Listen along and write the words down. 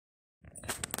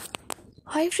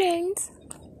Hi friends,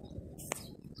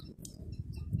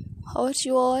 how are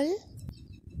you all?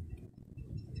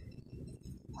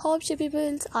 Hope you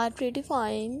people are pretty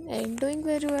fine and doing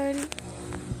very well.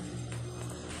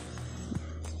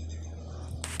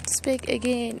 Speak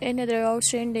again another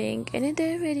outstanding,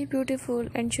 another very beautiful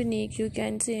and unique you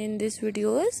can see in these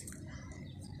videos.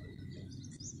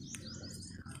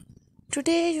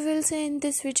 Today you will see in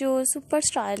this video super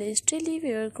stylish daily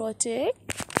wear crochet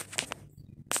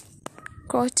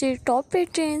top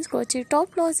patterns, crochet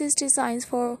top blouses designs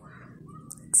for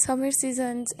summer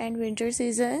seasons and winter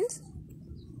seasons.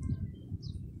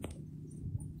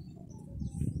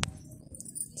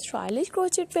 Stylish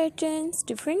crochet patterns,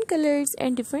 different colors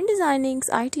and different designing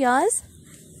ideas.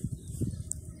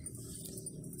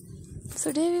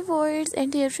 So dear viewers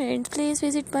and dear friends, please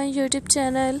visit my YouTube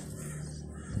channel,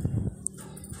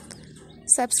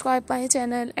 subscribe my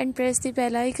channel and press the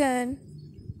bell icon.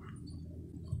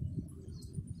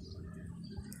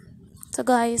 So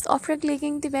guys, after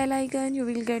clicking the bell icon, you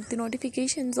will get the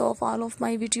notifications of all of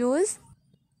my videos.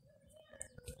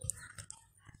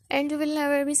 And you will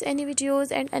never miss any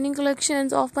videos and any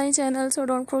collections of my channel, so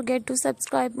don't forget to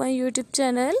subscribe my YouTube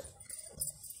channel.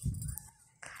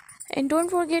 And don't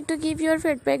forget to give your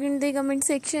feedback in the comment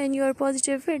section. Your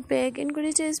positive feedback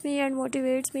encourages me and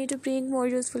motivates me to bring more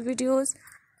useful videos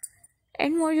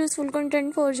and more useful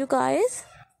content for you guys.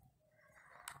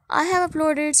 I have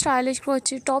uploaded stylish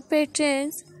crochet top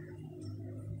patterns,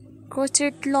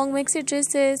 crochet long maxi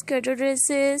dresses, cutter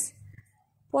dresses,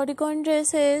 bodycon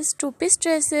dresses, two-piece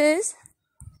dresses,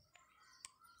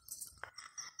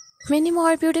 many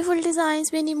more beautiful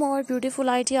designs, many more beautiful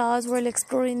ideas we'll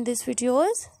explore in these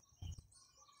videos.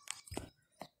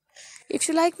 If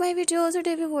you like my videos or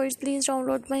viewers, please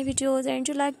download my videos, and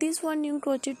you like this one new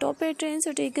crochet top pattern,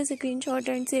 so take a screenshot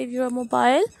and save your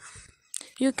mobile.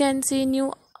 You can see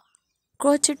new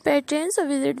crochet patterns, so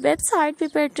visit website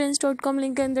bpatterns.com,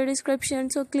 link in the description.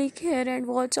 So click here and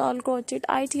watch all crochet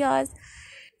ideas,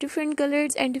 different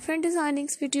colors and different designing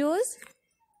videos.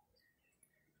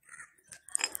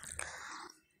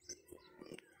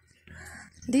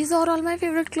 These are all my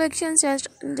favorite collections.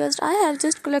 I have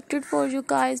just collected for you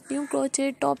guys new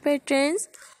crochet top patterns.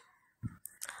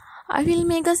 I will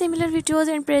make a similar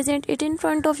videos and present it in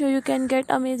front of you. You can get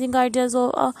amazing ideas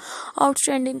of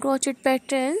outstanding crochet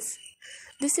patterns.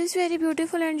 This is very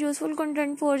beautiful and useful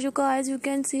content for you guys. You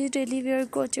can see daily wear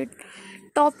crochet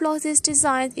top blouses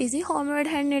designs, easy homemade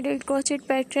hand knitted crochet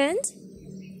patterns.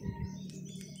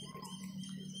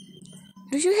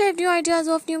 Do you have new ideas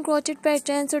of new crochet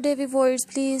patterns or daily words?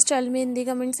 Please tell me in the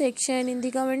comment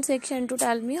section. To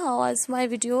tell me how was my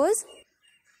videos.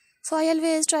 So I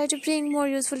always try to bring more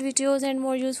useful videos and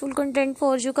more useful content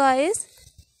for you guys.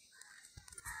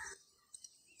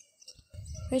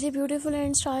 Very beautiful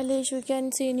and stylish. You can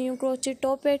see new crochet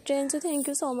top patterns. So thank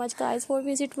you so much guys for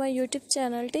visit my YouTube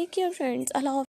channel. Take care friends. Allah Hafiz.